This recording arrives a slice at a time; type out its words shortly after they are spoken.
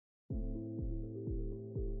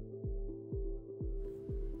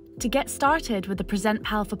To get started with the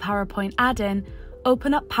PresentPal for PowerPoint add-in,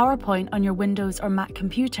 open up PowerPoint on your Windows or Mac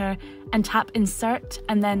computer and tap Insert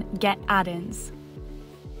and then Get Add-ins.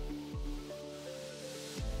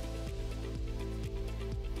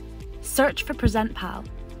 Search for PresentPal.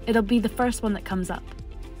 It'll be the first one that comes up.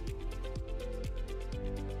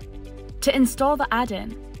 To install the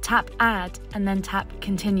add-in, tap Add and then tap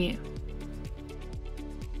Continue.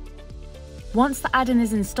 Once the add-in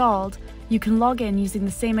is installed, you can log in using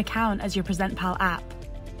the same account as your PresentPal app.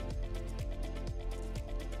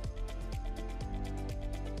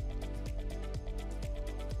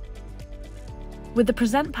 With the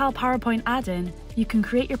PresentPal PowerPoint add-in, you can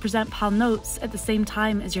create your PresentPal notes at the same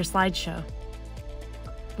time as your slideshow.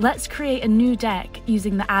 Let's create a new deck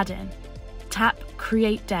using the add-in. Tap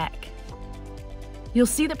Create Deck. You'll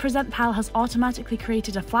see that PresentPal has automatically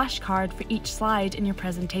created a flashcard for each slide in your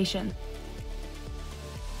presentation.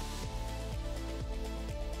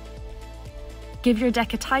 Give your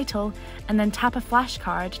deck a title and then tap a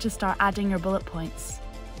flashcard to start adding your bullet points.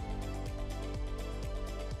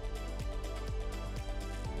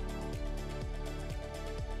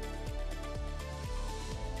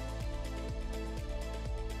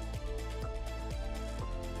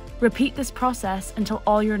 Repeat this process until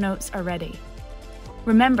all your notes are ready.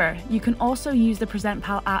 Remember, you can also use the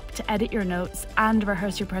PresentPal app to edit your notes and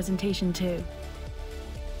rehearse your presentation too.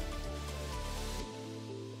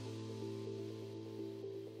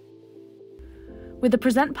 With the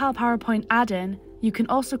PresentPal PowerPoint add-in, you can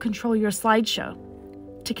also control your slideshow.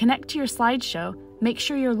 To connect to your slideshow, make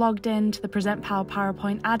sure you're logged in to the PresentPal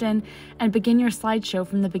PowerPoint add-in and begin your slideshow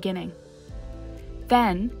from the beginning.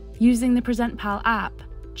 Then, using the PresentPal app,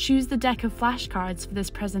 choose the deck of flashcards for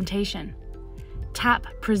this presentation. Tap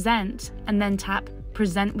Present and then tap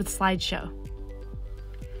Present with Slideshow.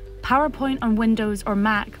 PowerPoint on Windows or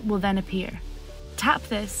Mac will then appear. Tap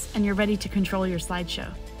this and you're ready to control your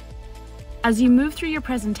slideshow. As you move through your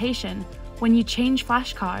presentation, when you change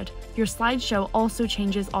flashcard, your slideshow also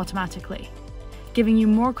changes automatically, giving you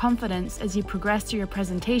more confidence as you progress through your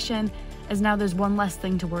presentation, as now there's one less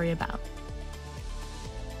thing to worry about.